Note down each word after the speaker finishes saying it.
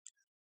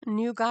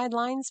New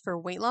guidelines for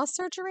weight loss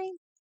surgery?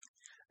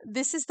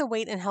 This is the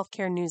Weight and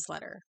Healthcare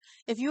newsletter.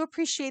 If you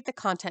appreciate the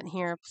content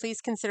here,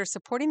 please consider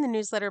supporting the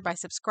newsletter by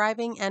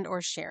subscribing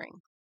and/or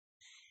sharing.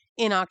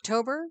 In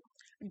October,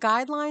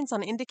 guidelines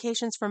on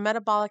indications for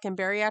metabolic and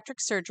bariatric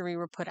surgery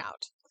were put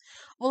out.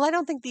 While I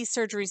don't think these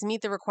surgeries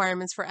meet the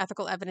requirements for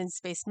ethical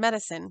evidence-based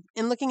medicine,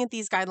 in looking at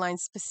these guidelines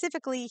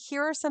specifically,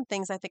 here are some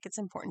things I think it's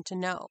important to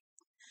know.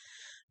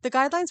 The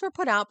guidelines were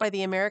put out by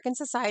the American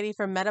Society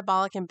for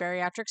Metabolic and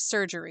Bariatric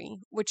Surgery,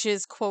 which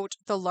is, quote,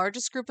 the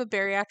largest group of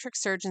bariatric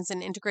surgeons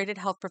and integrated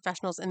health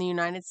professionals in the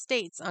United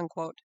States,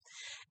 unquote,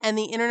 and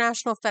the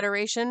International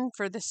Federation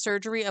for the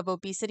Surgery of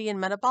Obesity and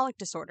Metabolic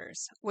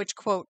Disorders, which,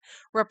 quote,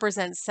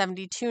 represents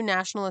 72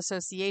 national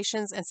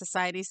associations and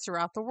societies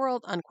throughout the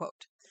world,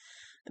 unquote.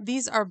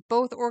 These are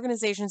both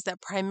organizations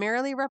that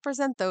primarily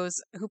represent those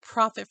who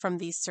profit from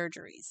these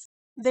surgeries.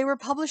 They were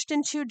published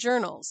in 2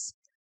 journals.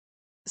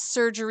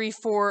 Surgery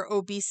for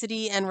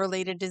Obesity and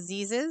Related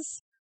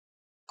Diseases,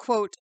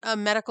 quote, a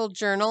medical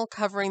journal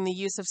covering the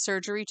use of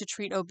surgery to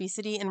treat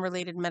obesity and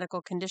related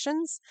medical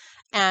conditions,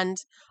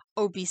 and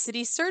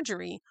Obesity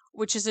Surgery,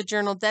 which is a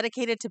journal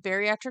dedicated to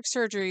bariatric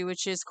surgery,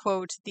 which is,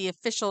 quote, the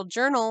official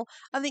journal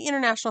of the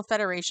International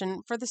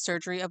Federation for the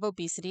Surgery of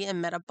Obesity and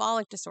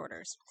Metabolic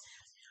Disorders.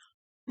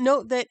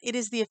 Note that it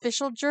is the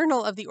official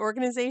journal of the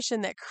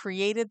organization that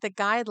created the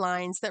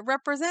guidelines that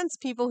represents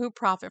people who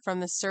profit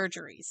from the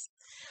surgeries.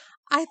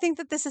 I think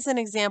that this is an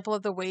example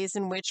of the ways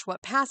in which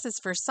what passes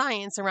for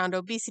science around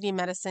obesity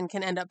medicine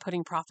can end up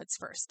putting profits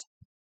first.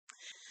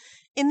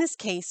 In this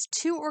case,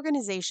 2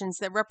 organizations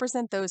that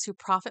represent those who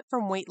profit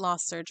from weight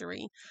loss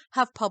surgery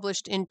have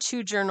published in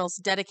 2 journals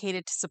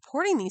dedicated to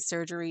supporting these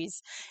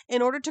surgeries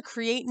in order to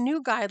create new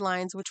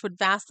guidelines which would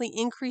vastly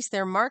increase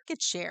their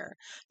market share,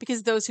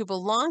 because those who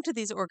belong to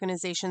these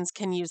organizations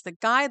can use the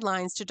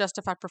guidelines to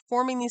justify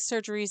performing these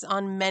surgeries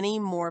on many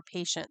more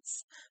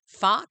patients.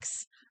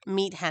 Fox,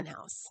 meet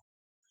Henhouse.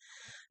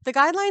 The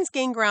guidelines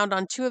gain ground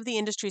on 2 of the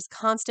industry's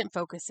constant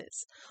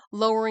focuses,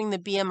 lowering the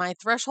BMI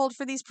threshold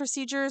for these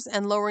procedures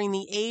and lowering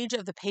the age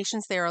of the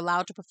patients they are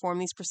allowed to perform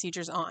these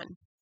procedures on.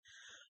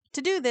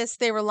 To do this,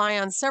 they rely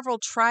on several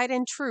tried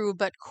and true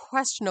but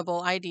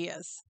questionable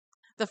ideas.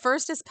 The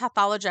first is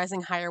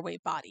pathologizing higher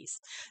weight bodies.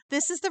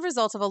 This is the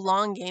result of a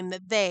long game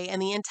that they and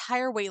the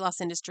entire weight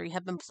loss industry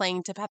have been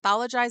playing to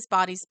pathologize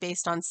bodies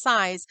based on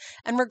size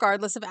and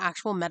regardless of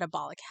actual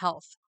metabolic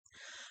health.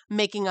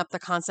 Making up the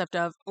concept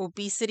of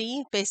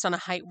obesity based on a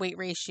height-weight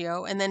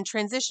ratio and then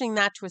transitioning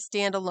that to a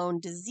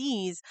standalone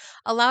disease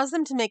allows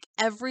them to make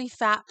every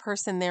fat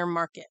person their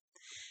market.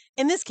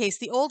 In this case,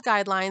 the old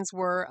guidelines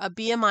were a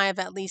BMI of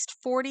at least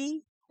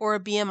 40 or a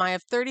BMI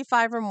of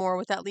 35 or more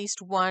with at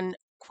least one,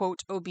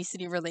 quote,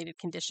 obesity-related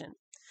condition.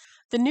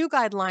 The new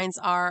guidelines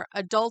are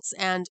adults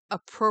and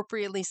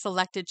appropriately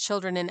selected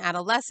children and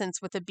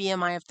adolescents with a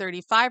BMI of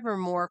 35 or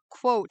more,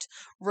 quote,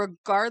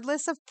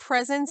 regardless of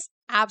presence,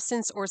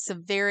 absence, or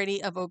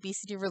severity of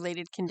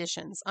obesity-related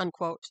conditions,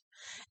 unquote,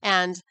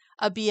 and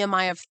a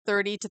BMI of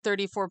 30 to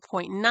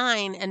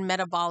 34.9 and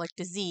metabolic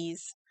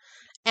disease,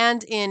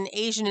 and in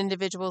Asian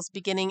individuals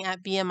beginning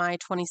at BMI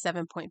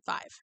 27.5.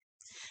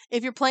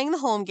 If you're playing the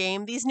home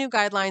game, these new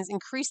guidelines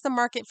increase the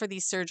market for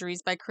these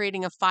surgeries by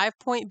creating a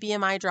 5-point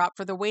BMI drop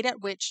for the weight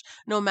at which,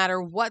 no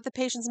matter what the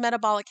patient's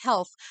metabolic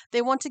health,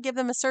 they want to give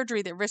them a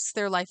surgery that risks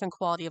their life and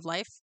quality of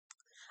life.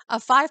 A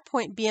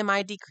 5-point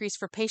BMI decrease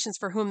for patients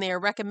for whom they are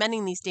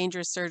recommending these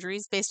dangerous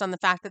surgeries based on the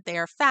fact that they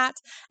are fat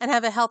and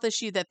have a health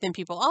issue that thin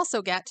people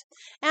also get,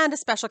 and a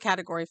special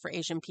category for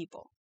Asian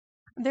people.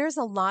 There's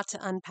a lot to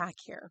unpack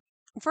here.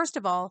 First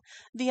of all,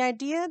 the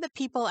idea that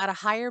people at a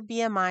higher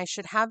BMI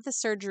should have the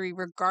surgery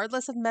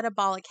regardless of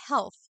metabolic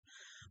health,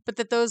 but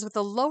that those with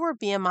a lower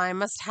BMI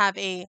must have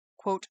a,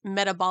 quote,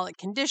 metabolic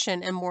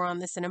condition, and more on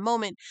this in a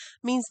moment,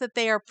 means that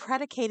they are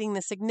predicating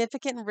the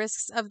significant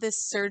risks of this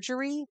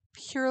surgery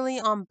purely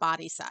on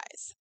body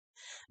size.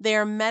 They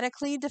are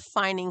medically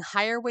defining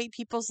higher weight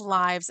people's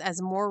lives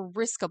as more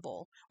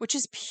riskable, which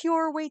is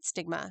pure weight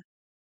stigma.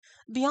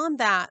 Beyond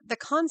that, the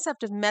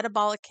concept of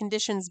metabolic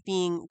conditions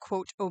being,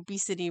 quote,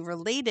 obesity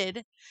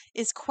related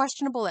is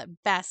questionable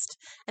at best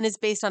and is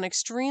based on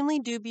extremely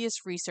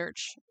dubious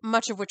research,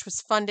 much of which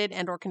was funded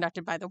and or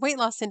conducted by the weight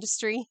loss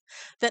industry,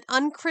 that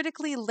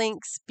uncritically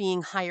links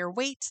being higher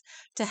weight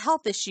to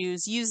health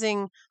issues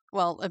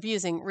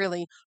abusing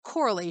really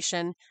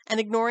correlation and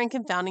ignoring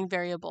confounding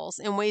variables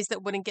in ways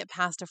that wouldn't get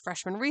past a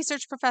freshman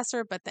research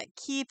professor, but that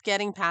keep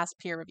getting past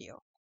peer review.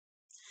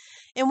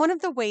 In one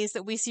of the ways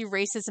that we see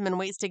racism and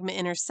weight stigma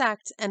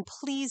intersect, and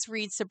please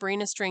read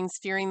Sabrina String's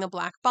Fearing the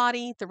Black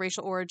Body, The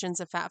Racial Origins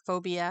of Fat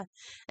Phobia,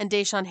 and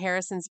Deshaun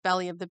Harrison's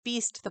Belly of the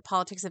Beast, The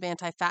Politics of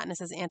Anti-Fatness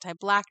as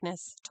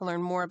Anti-Blackness to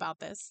learn more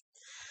about this.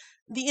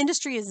 The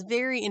industry is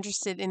very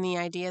interested in the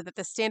idea that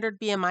the standard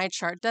BMI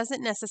chart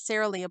doesn't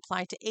necessarily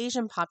apply to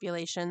Asian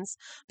populations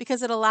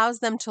because it allows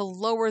them to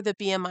lower the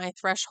BMI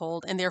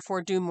threshold and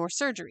therefore do more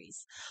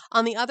surgeries.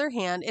 On the other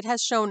hand, it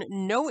has shown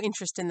no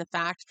interest in the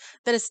fact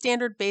that a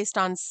standard based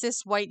on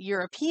cis white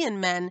European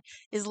men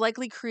is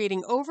likely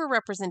creating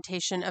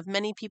overrepresentation of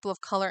many people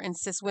of color and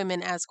cis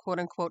women as quote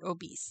unquote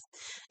obese.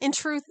 In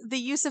truth, the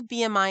use of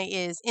BMI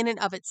is, in and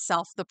of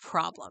itself, the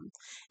problem.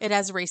 It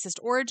has racist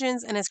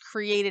origins and has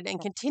created and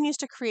continues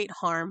to create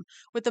harm,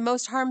 with the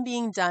most harm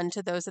being done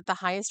to those at the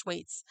highest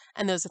weights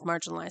and those with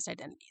marginalized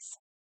identities.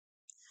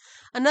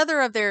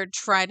 Another of their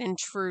tried and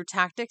true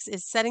tactics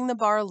is setting the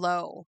bar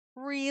low,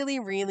 really,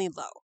 really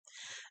low.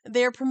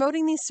 They are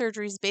promoting these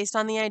surgeries based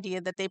on the idea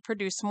that they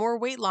produce more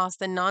weight loss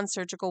than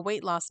non-surgical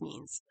weight loss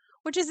means,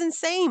 which isn't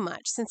saying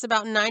much since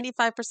about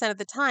 95% of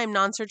the time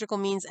non-surgical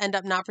means end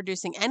up not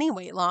producing any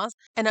weight loss,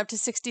 and up to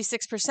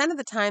 66% of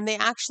the time they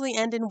actually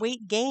end in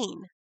weight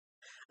gain.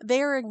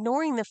 They are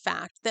ignoring the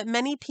fact that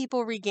many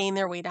people regain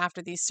their weight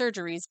after these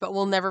surgeries, but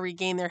will never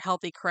regain their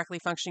healthy, correctly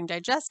functioning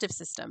digestive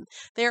system.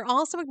 They are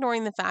also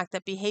ignoring the fact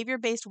that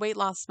behavior-based weight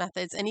loss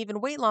methods and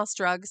even weight loss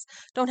drugs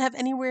don't have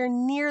anywhere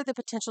near the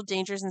potential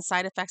dangers and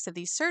side effects of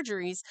these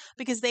surgeries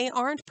because they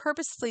aren't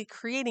purposefully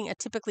creating a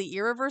typically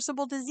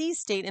irreversible disease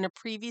state in a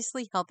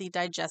previously healthy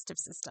digestive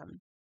system.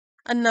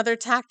 Another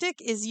tactic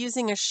is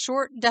using a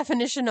short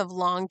definition of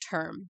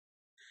long-term.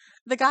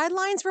 The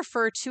guidelines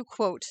refer to,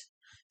 quote,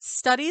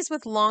 studies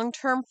with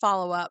long-term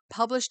follow-up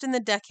published in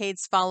the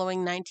decades following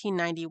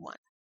 1991.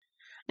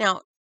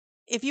 Now,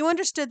 if you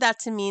understood that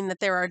to mean that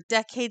there are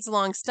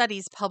decades-long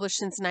studies published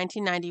since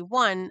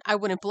 1991, I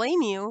wouldn't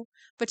blame you,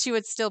 but you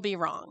would still be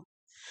wrong.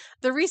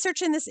 The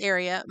research in this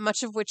area,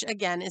 much of which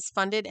again is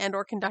funded and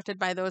or conducted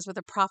by those with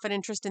a profit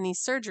interest in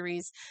these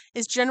surgeries,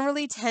 is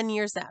generally 10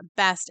 years at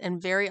best and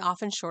very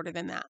often shorter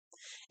than that.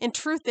 In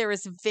truth, there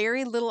is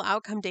very little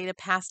outcome data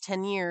past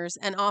 10 years,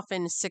 and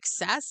often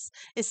success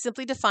is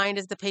simply defined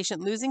as the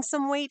patient losing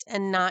some weight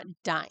and not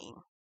dying.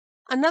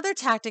 Another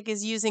tactic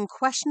is using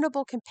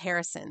questionable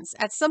comparisons.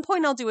 At some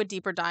point, I'll do a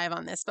deeper dive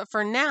on this, but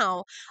for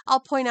now,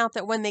 I'll point out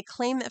that when they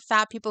claim that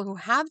fat people who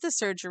have the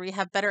surgery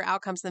have better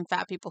outcomes than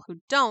fat people who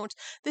don't,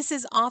 this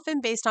is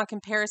often based on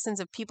comparisons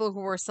of people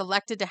who were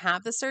selected to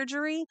have the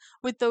surgery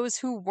with those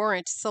who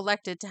weren't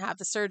selected to have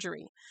the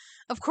surgery.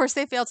 Of course,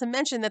 they fail to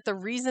mention that the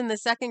reason the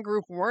second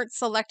group weren't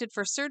selected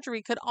for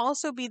surgery could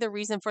also be the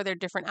reason for their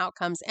different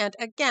outcomes, and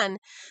again,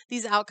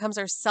 these outcomes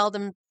are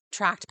seldom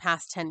tracked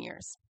past 10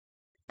 years.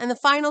 And the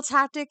final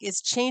tactic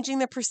is changing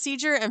the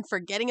procedure and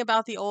forgetting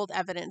about the old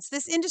evidence.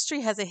 This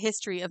industry has a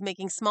history of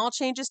making small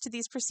changes to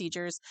these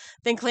procedures,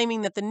 then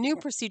claiming that the new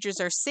procedures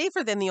are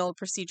safer than the old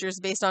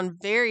procedures based on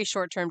very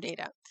short-term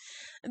data.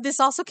 This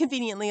also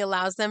conveniently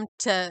allows them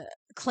to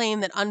claim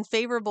that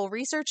unfavorable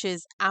research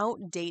is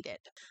outdated.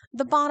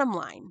 The bottom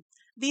line: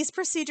 these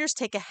procedures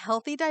take a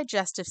healthy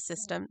digestive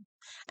system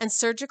and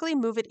surgically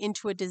move it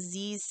into a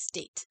disease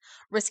state,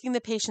 risking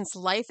the patient's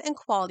life and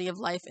quality of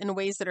life in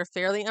ways that are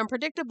fairly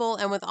unpredictable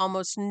and with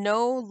almost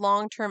no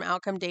long-term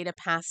outcome data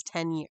past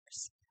 10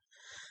 years.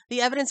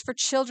 The evidence for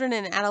children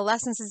and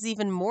adolescents is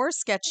even more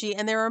sketchy,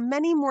 and there are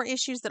many more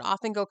issues that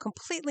often go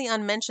completely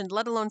unmentioned,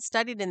 let alone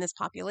studied in this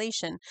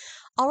population.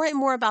 I'll write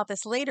more about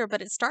this later,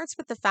 but it starts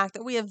with the fact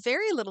that we have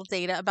very little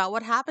data about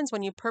what happens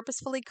when you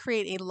purposefully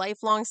create a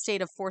lifelong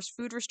state of forced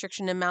food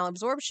restriction and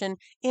malabsorption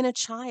in a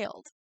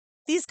child.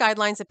 These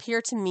guidelines appear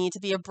to me to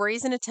be a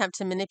brazen attempt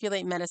to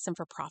manipulate medicine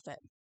for profit.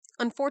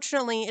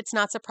 Unfortunately, it's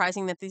not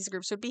surprising that these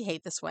groups would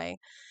behave this way,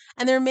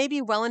 and there may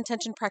be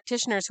well-intentioned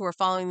practitioners who are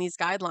following these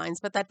guidelines,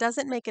 but that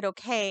doesn't make it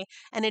okay,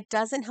 and it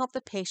doesn't help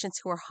the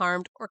patients who are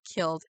harmed or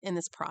killed in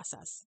this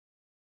process.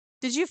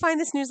 Did you find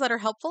this newsletter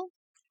helpful?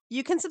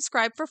 You can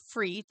subscribe for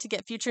free to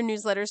get future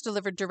newsletters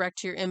delivered direct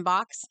to your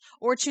inbox,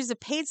 or choose a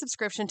paid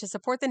subscription to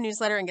support the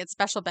newsletter and get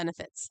special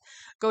benefits.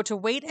 Go to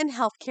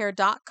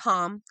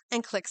weightandhealthcare.com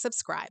and click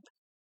subscribe.